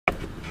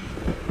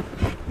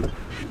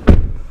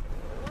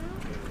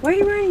Why are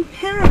you wearing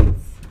pants?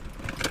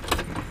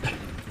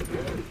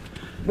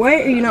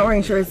 Why are you not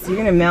wearing shorts? You're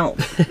gonna melt.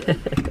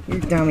 You're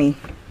a dummy.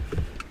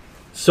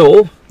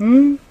 So,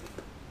 Hmm?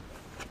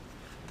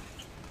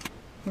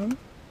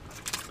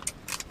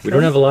 we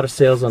don't have a lot of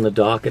sales on the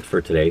docket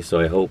for today, so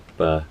I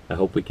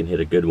hope we can hit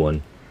a good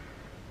one.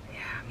 Yeah,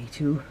 me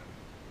too.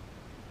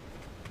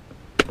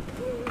 I'm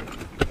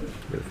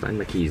gonna find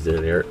my keys.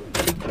 There.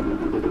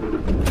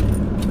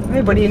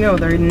 Hey, what do you know?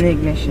 They're in the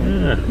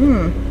ignition.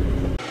 Yeah.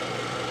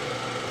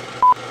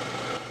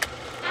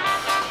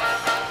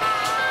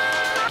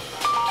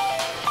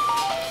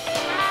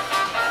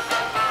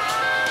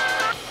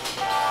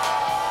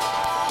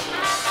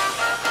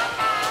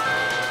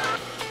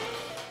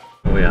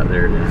 Oh yeah,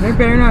 there it is. There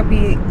better not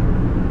be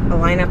a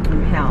lineup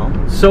from hell.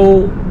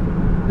 So,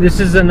 this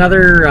is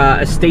another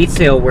estate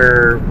sale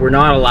where we're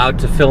not allowed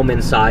to film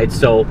inside,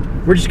 so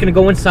we're just gonna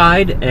go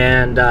inside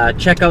and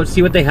check out,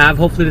 see what they have.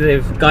 Hopefully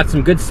they've got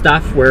some good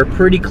stuff. We're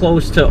pretty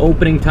close to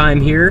opening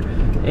time here,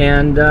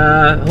 and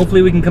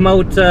hopefully we can come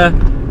out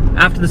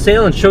after the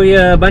sale and show you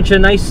a bunch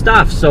of nice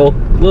stuff. So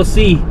we'll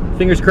see.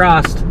 Fingers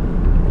crossed.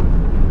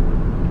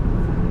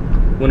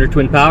 Wonder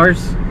Twin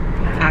Powers.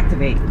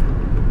 Activate.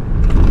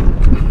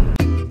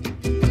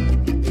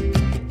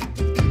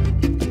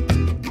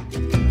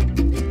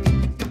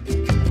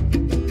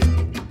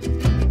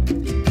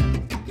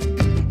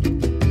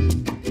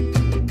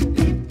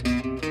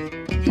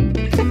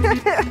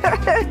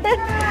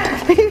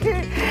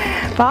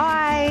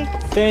 Bye.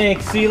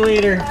 Thanks. See you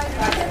later.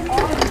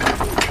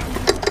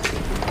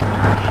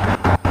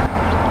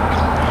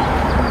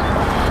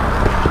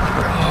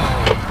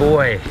 Oh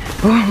boy.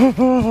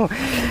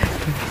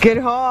 Good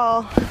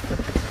haul.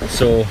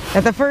 So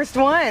At the first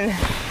one.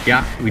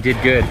 yeah, we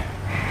did good.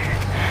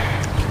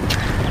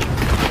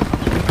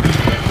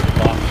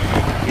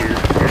 Here,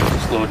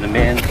 just loading them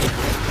in.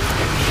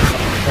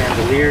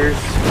 Chandeliers.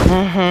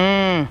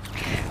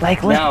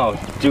 Like, Now,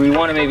 do we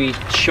want to maybe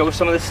show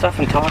some of this stuff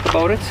and talk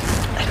about it?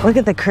 look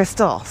at the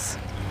crystals.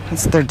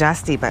 They're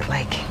dusty, but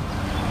like,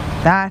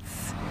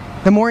 that's,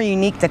 the more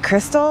unique the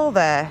crystal,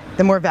 the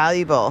more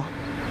valuable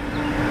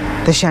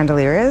the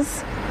chandelier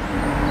is.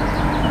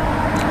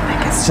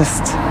 Like, it's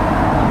just,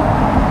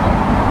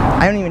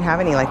 I don't even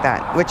have any like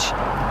that, which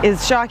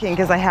is shocking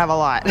because I have a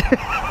lot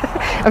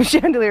of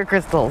chandelier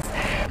crystals.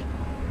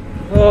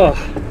 Oh,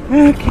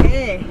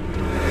 Okay.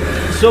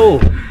 so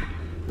should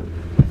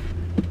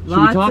we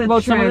Lots talk of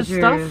about some of this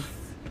treasures. stuff?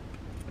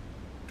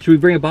 Should we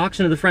bring a box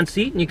into the front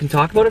seat and you can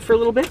talk about it for a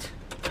little bit?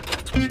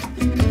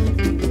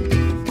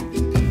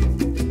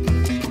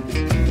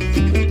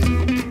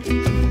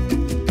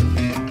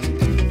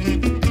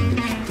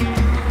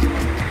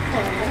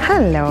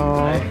 Hello.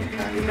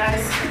 Hi. You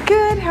guys?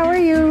 Good, how are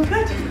you?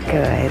 Good.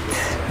 Good.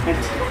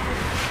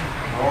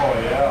 Oh,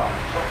 yeah.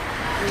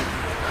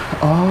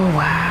 Oh,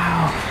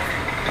 wow.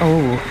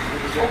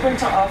 Oh. Open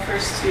to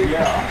offers too.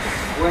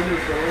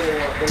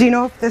 Yeah. Do you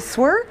know if this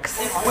works?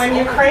 When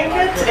you crank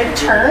it, it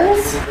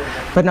turns,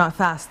 But not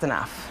fast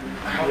enough.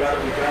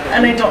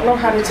 and I don't know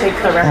how to take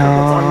the record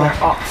that's on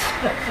there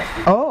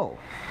off. Oh.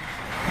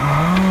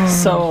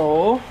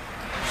 So,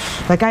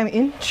 Like, I'm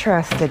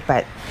interested,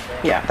 but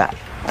yeah. that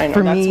I know.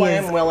 for That's me why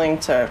is I'm willing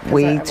to. 'cause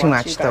way I too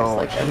watch much you guys, though.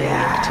 like, every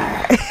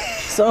Yeah. week too.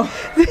 So,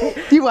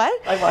 You what?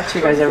 I watch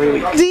you guys every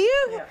week. Do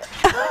you?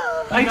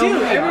 I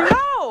do.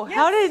 How?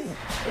 How did?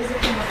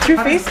 Through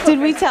Facebook. Did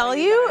we tell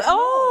you?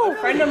 Oh. A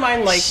friend of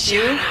mine liked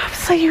you.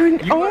 So you're.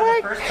 Oh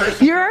my.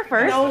 You're our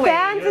first No way.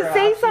 fan to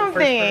say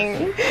something.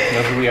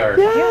 Know who we are.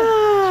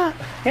 Yeah.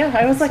 Yeah,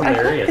 I was like, I hope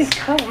they hilarious.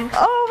 come.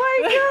 Oh my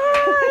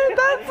God,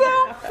 that's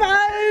so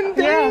fun.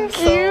 Thank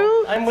so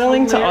you. I'm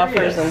willing to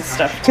offers and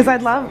stuff. Because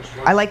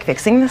I like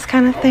fixing this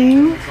kind of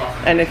thing.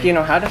 And if you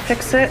know how to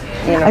fix it,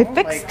 you know. I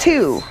fixed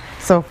two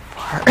so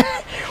far.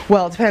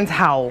 Well, it depends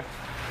how,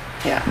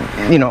 Yeah.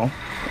 you know,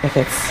 if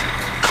it's.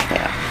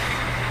 Yeah.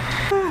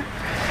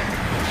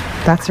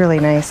 That's really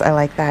nice. I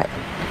like that.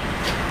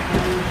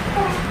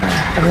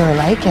 I really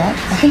like it.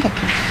 I think it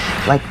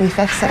can likely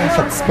fix it if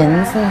it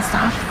spins and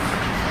stuff.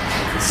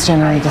 It's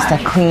generally just a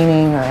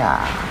cleaning or a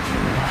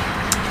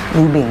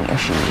lubing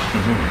issue.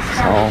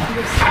 So.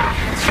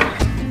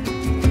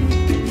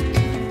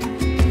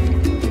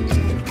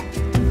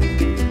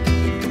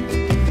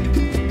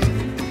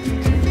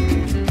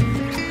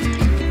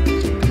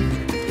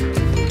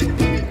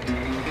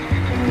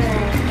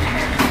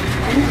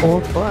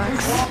 Old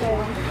books.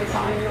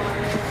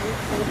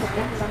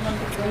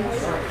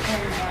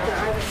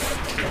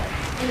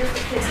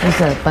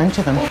 There's a bunch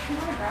of them.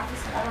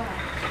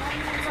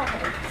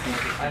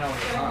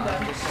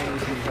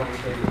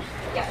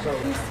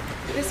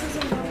 This is a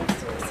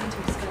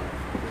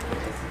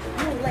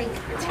like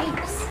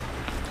tapes.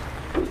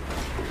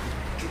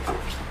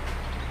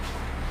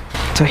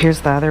 So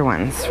here's the other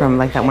ones from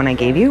like that one I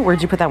gave you.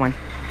 Where'd you put that one?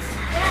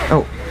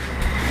 Oh,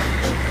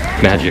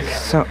 Magic.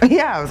 so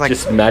yeah, I was like,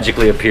 Just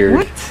magically appeared.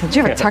 what? Did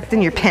you have it tucked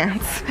in your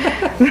pants?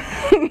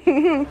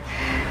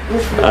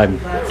 I'm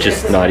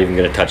just not even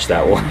gonna touch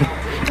that one.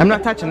 I'm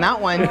not touching that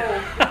one.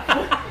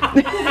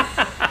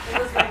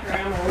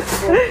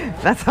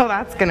 That's how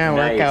that's gonna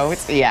work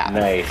out. Yeah.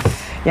 Nice.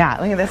 Yeah,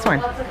 look at this one.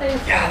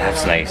 Yeah,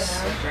 that's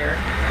nice.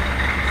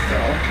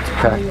 It's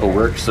practical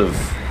works of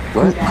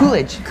what?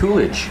 Coolidge.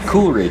 Coolridge.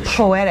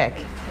 Poetic.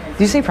 Did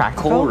you say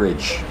practical?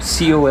 Coleridge.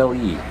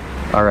 Coleridge.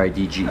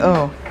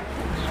 Oh.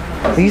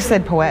 You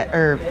said poet,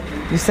 or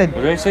you said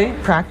What did I say?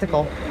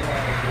 practical.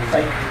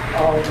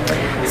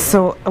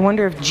 So I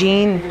wonder if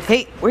Jean.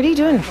 Hey, what are you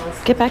doing?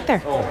 Get back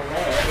there. Oh.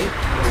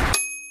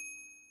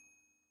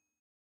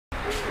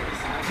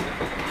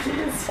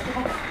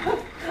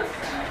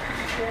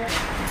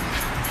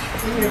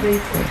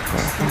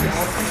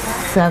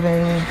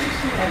 7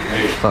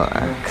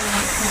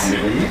 bucks.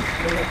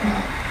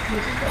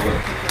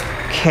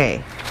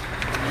 Okay.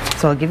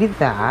 So I'll give you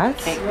that.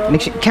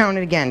 Make sure count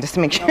it again just to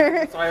make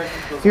sure.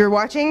 You're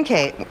watching,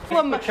 Kate.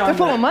 They're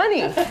full of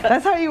money.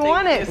 That's how you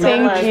want it.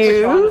 Thank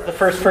you. The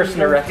first person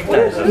to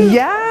recognize us.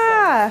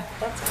 Yeah.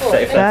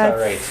 If that's all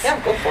right. Yeah,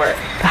 go for it.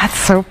 That's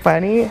so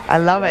funny. I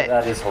love it.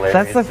 That is hilarious.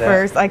 That's the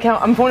first.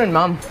 I'm phoning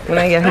Mom when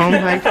I get home.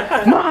 Like,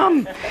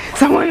 Mom,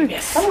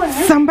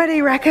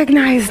 somebody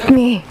recognized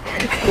me.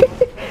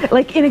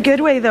 Like in a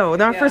good way though,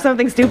 not for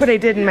something stupid I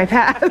did in my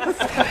past.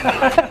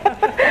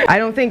 I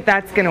don't think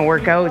that's gonna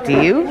work out. Do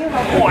you?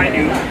 Oh, I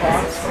do.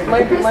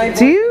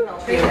 Do you?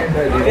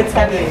 It's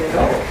heavy.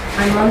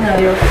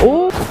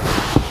 Oh.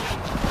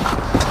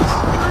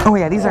 Oh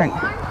yeah, these aren't.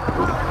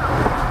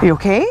 Are you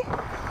okay?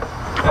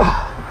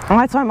 Oh,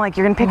 that's why I'm like,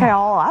 you're gonna pick it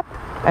all up?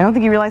 I don't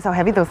think you realize how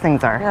heavy those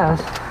things are. Yeah.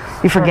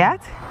 You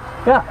forget?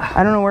 Yeah.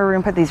 I don't know where we're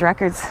gonna put these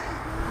records.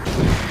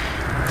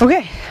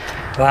 Okay.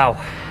 Wow.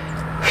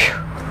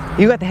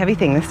 You got the heavy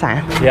thing this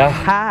time. Yeah.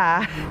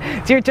 Ha!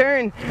 It's your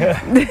turn.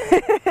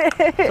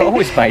 It's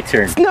always my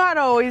turn. It's not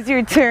always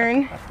your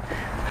turn.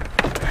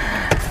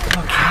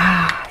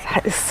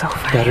 That is so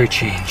funny. Better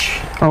change.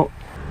 Oh.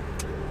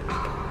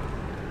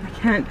 I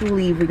can't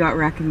believe we got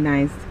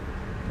recognized.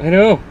 I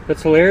know.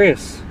 That's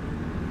hilarious.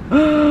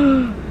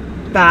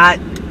 That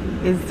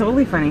is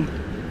totally funny.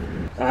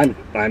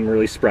 I'm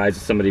really surprised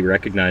that somebody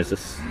recognized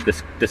us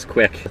this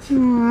quick.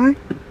 Aww.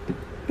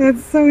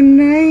 That's so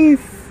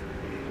nice.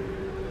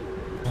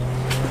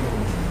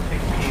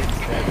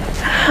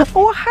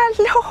 Oh,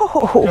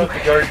 hello.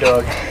 Guard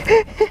dog.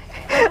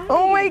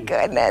 Oh my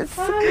goodness.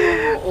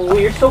 Oh,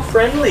 you're so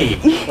friendly.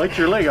 Lick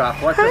your leg off.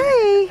 Watch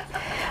it.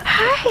 Hi.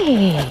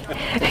 Hi.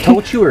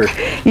 Toe chewer.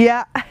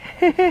 Yeah.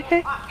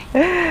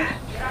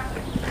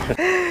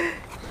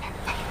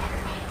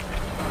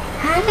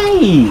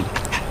 Hi.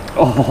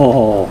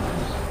 Oh,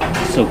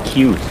 so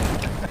cute.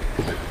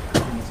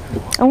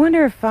 I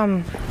wonder if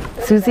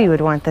Susie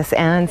would want this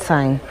and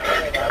sign.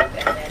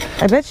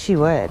 I bet she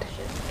would.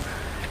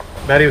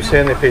 Maddie was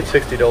saying they paid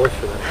 $60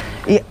 for that.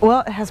 Yeah,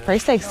 well, it has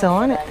price tag still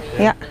on it.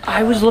 Yeah.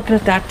 I was looking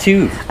at that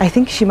too. I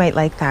think she might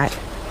like that.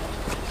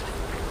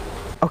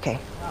 Okay.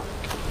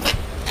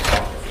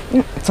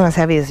 It's not as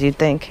heavy as you'd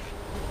think.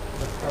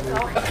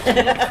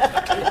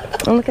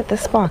 Oh, look at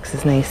this box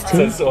is nice too.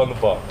 Says so on the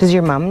box. Does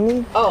your mom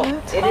need? Oh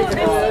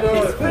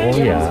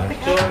yeah,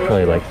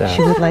 probably like that.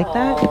 She would like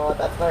that. No,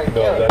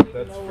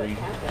 that's free.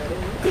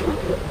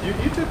 You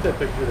took that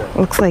picture there.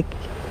 Looks like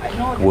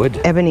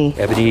Wood. ebony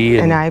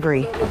and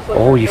ivory.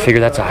 Oh, you figure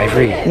that's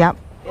ivory? Yep.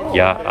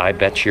 Yeah, I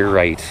bet you're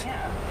right.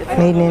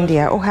 Made in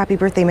India. Oh, happy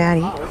birthday,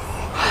 Maddie.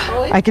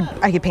 I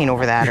could paint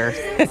over that or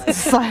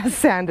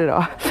sand it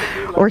off.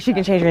 Or she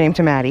can change her name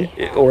to Maddie.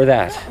 Or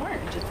that.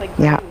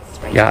 Yeah.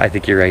 Yeah, I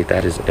think you're right.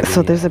 That is ebony.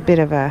 So there's a bit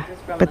of a,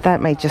 but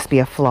that might just be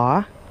a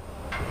flaw.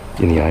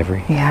 In the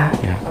ivory. Yeah.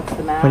 Yeah.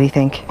 What do you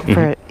think?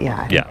 For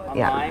yeah. Yeah.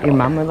 Yeah. Your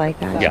mom would like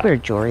that. Yeah. She put her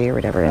jewelry or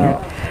whatever in it.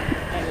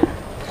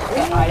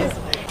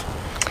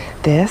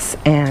 This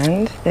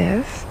and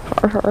this.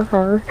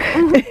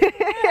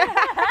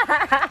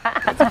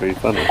 That's pretty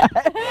funny.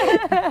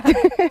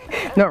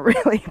 Not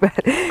really, but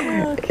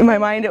in my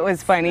mind it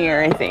was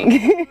funnier, I think.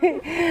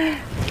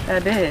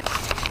 That is.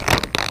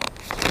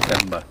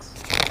 $7.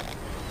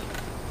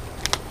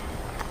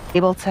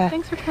 Able to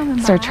Thanks for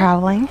coming start by.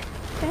 traveling.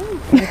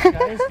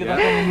 Guys, good luck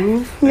on the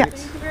move. Yeah.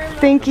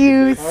 Thank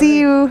you. See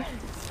you.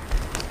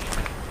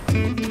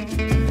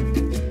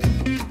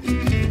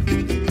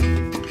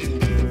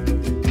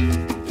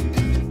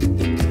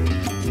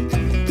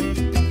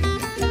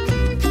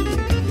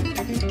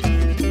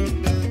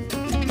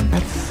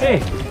 Hey.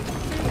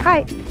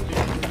 Hi.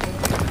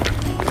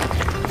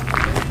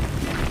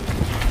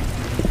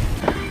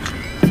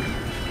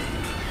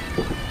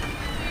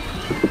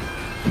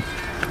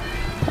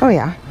 Oh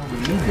yeah.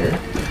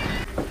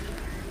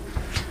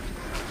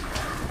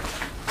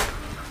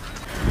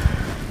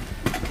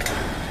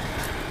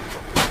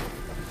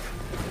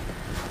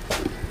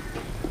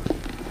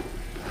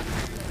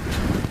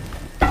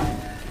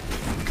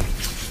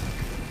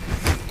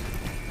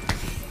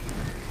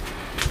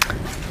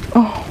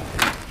 Oh.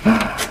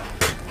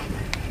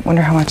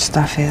 Wonder how much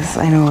stuff is.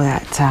 I know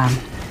that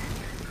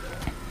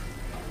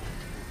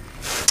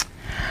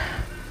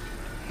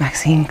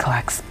Maxine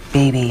collects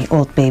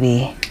old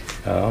baby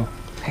Oh.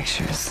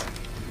 pictures.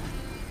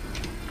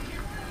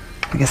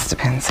 I guess it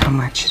depends how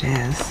much it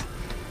is.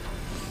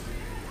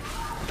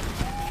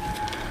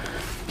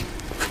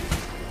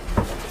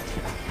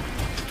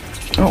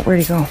 Oh,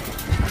 where'd he go?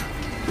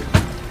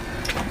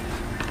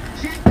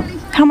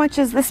 How much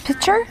is this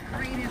picture?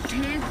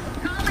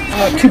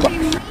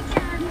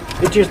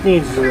 $2. It just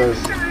needs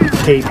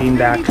taping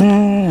back.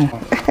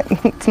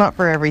 It's not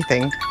for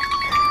everything.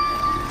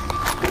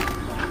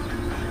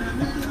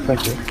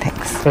 Thank you.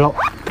 Thanks. Hello.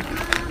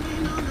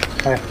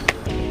 Hi.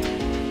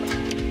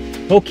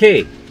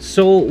 Okay,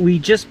 so we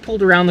just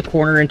pulled around the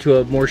corner into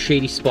a more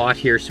shady spot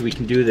here so we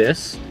can do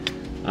this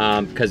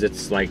because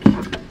it's like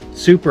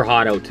super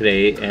hot out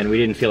today and we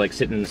didn't feel like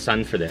sitting in the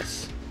sun for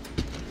this.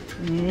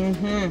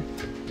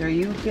 Are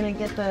you gonna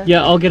get the...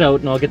 Yeah, I'll get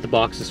out and I'll get the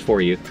boxes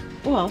for you.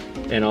 Well,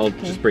 And I'll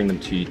just bring them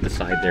to the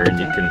side there and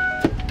you can...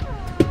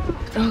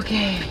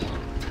 okay.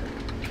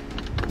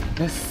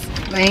 Yes,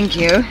 thank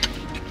you.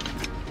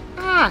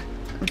 Ah,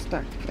 I'm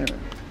stuck. There we go.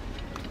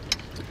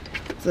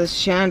 It's a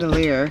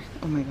chandelier.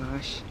 Oh my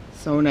gosh,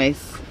 so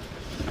nice.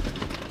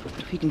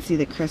 If you can see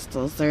the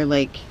crystals, they're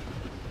like...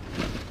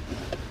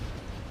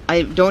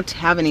 I don't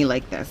have any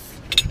like this.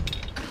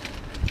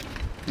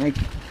 Like,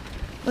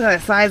 look at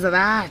the size of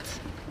that.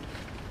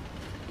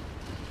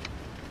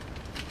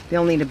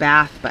 They'll need a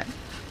bath, but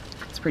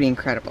it's pretty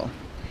incredible.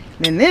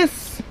 And then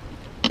this,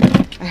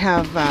 I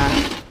have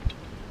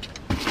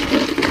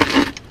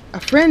a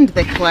friend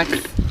that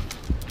collects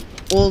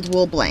old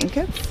wool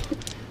blankets.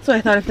 So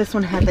I thought if this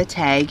one had the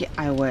tag,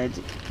 I would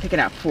pick it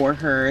up for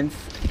her. And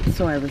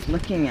so I was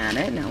looking at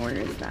it. Now where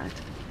is that?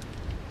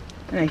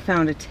 And I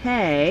found a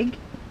tag,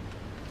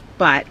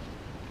 but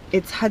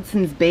it's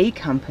Hudson's Bay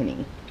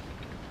Company,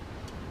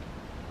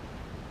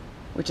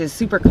 which is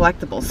super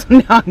collectible. So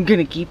now I'm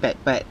gonna keep it,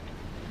 but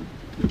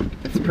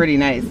it's pretty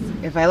nice.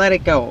 If I let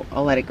it go,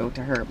 I'll let it go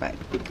to her, but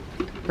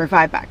for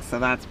 $5, so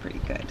that's pretty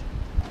good.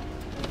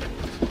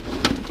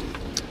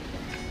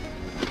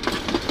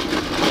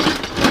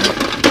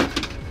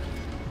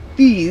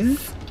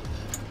 These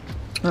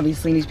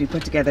obviously need to be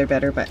put together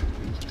better, but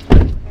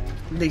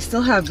they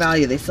still have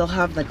value. They still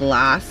have the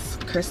glass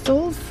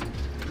crystals,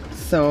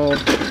 so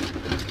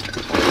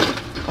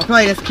I'll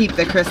probably just keep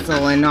the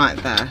crystal and not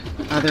the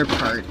other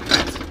part,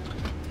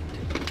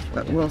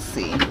 but we'll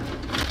see.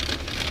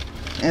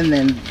 And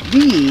then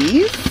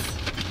these,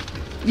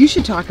 you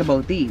should talk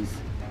about these.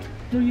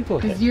 No, you go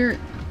ahead. Because you're,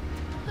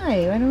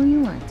 hi, why don't you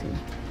want to?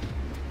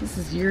 This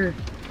is your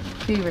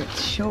favorite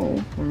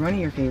show, or one of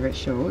your favorite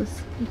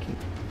shows. Okay.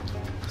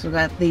 So we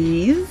got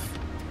these,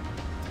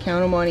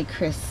 Count of Monte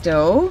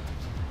Cristo,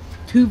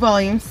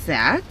 2-volume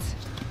set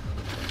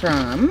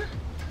from,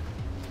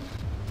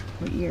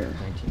 what year?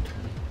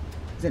 1920.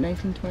 Is it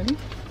 1920?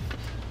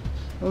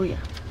 Oh yeah.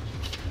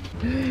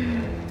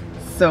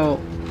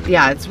 So,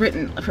 yeah, it's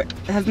written, it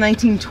has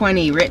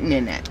 1920 written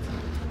in it.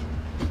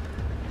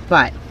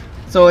 But,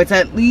 so it's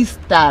at least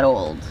that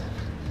old.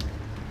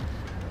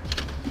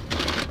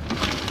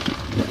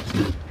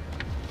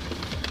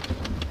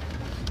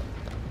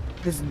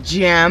 This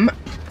gem,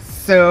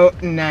 so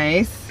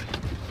nice.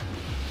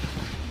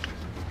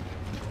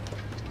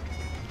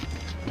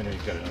 I know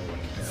you've got another one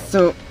in there.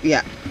 So,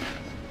 yeah.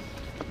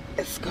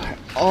 It's got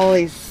all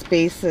these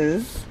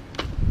spaces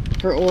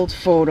for old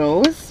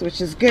photos,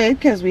 which is good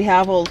because we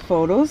have old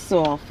photos,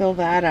 so I'll fill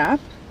that up.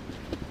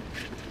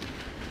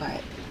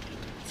 But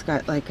it's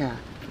got like a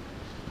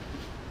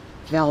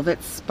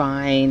velvet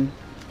spine.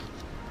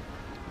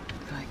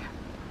 Like,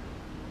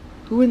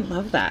 who wouldn't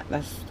love that?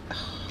 That's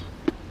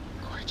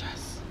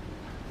gorgeous.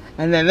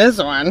 And then this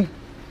one,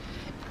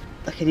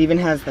 look, it even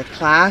has the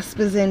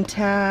clasp is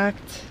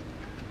intact.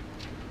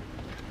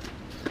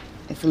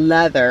 It's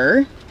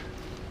leather.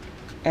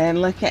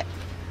 And look at,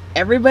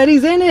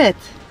 everybody's in it.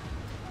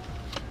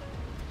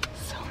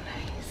 So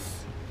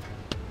nice.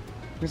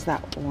 Where's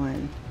that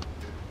one?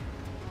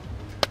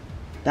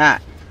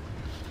 That's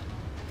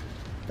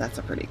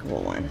a pretty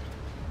cool one.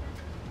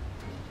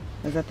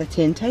 Is that the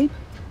tin type?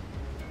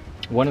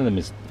 One of them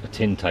is a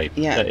tin type.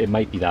 Yeah. It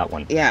might be that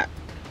one. Yeah.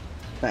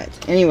 But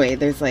anyway,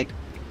 there's like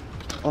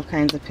all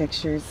kinds of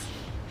pictures.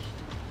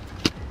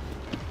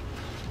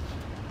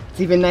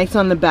 It's even nice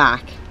on the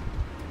back.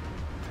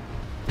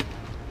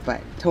 But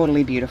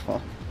totally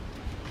beautiful.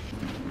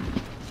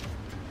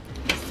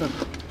 So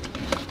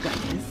got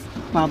this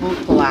bubble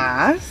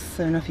glass.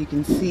 I don't know if you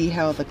can see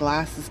how the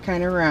glass is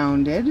kind of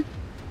rounded.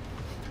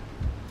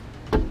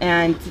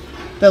 And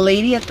the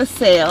lady at the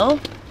sale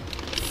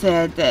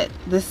said that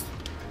this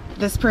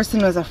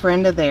person was a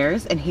friend of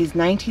theirs, and he's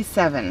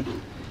 97.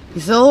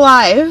 He's still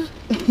alive,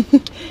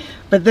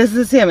 but this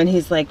is him, and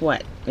he's like,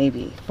 what,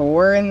 maybe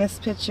 4 in this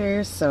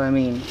picture? So I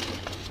mean,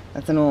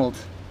 that's an old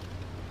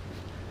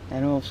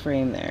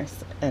frame there,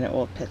 and an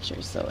old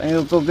picture. So, and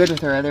it'll go good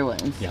with her other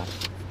ones. Yeah.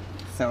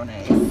 So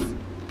nice.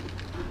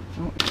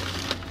 Oh.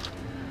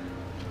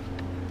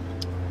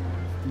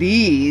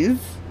 These,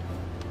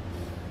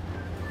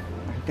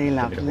 aren't they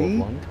lovely?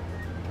 One.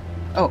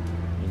 Oh.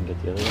 You can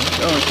get the other one.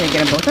 Oh, can I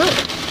get them both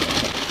out?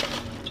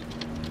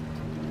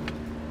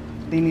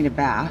 They need a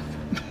bath.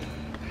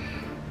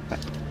 But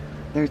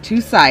they're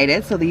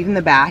two-sided, so even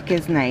the back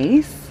is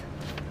nice.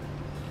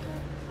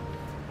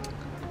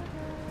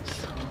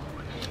 So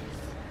nice.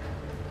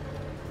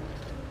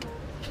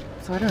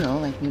 So I don't know,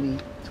 like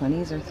maybe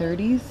 20s or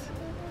 30s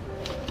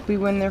be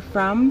when they're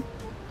from,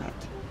 but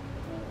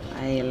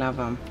I love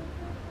them.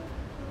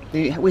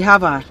 We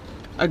have a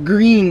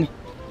green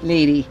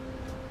lady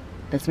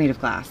that's made of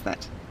glass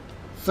that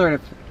sort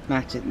of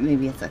matches.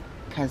 Maybe it's a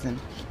cousin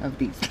of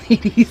these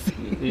ladies.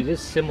 It is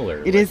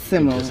similar. It is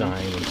similar. In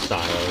design and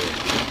style.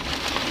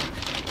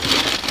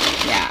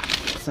 Yeah,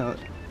 so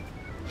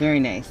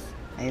very nice.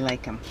 I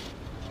like them.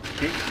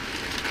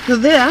 So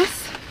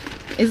this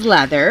is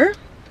leather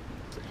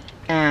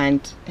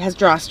and has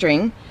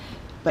drawstring,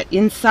 but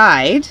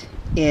inside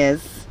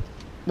is,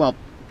 well,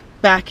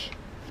 back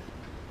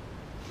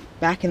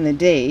in the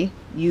day,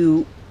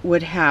 you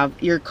would have,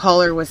 your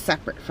collar was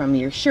separate from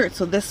your shirt.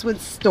 So this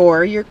would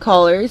store your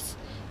collars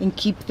and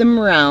keep them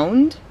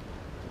round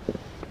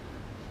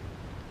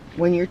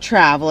when you're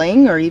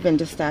traveling or even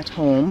just at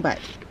home. But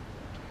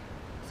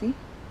see,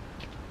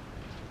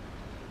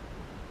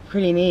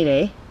 pretty neat,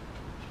 eh?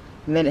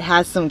 And then it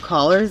has some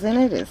collars in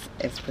it.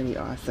 It's pretty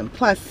awesome.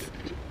 Plus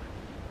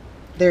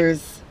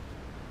there's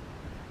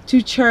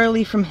To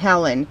Charlie from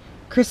Helen,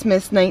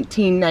 Christmas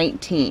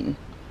 1919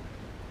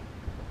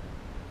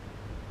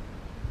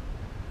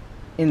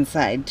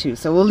 inside too.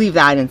 So we'll leave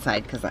that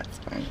inside because that's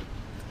fine.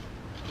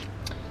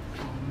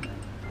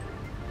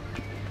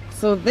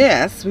 So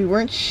this, we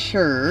weren't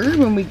sure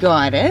when we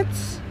got it.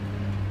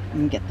 Let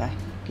me get that.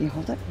 Can you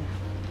hold it?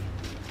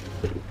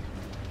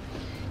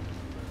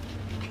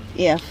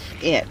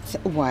 If it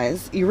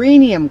was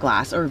uranium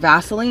glass or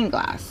Vaseline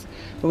glass.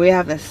 But we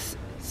have this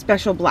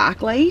special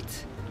black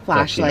light,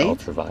 flashlight.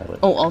 Ultraviolet.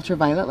 Oh,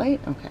 ultraviolet light?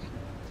 Okay.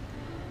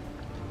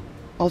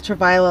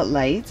 Ultraviolet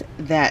light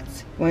that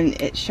when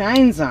it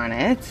shines on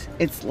it,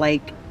 it's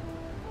like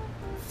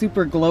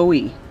super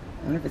glowy.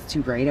 I wonder if it's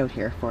too bright out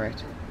here for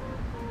it.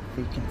 If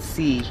you can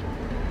see.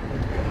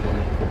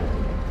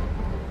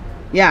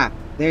 Yeah,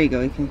 there you go.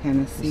 You can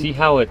kind of see. See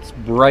how it's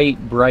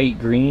bright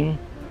green?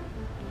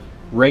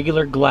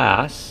 Regular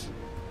glass.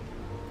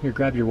 Here,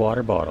 grab your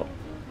water bottle.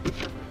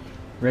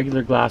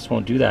 Regular glass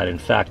won't do that. In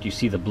fact, you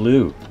see the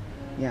blue.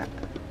 Yeah.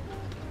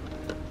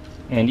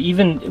 And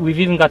we've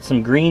even got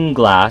some green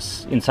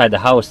glass inside the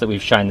house that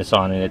we've shined this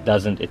on, and it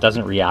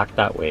doesn't react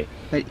that way.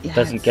 But yeah, it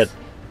doesn't get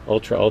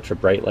ultra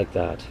bright like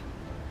that.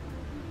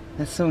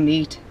 That's so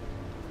neat.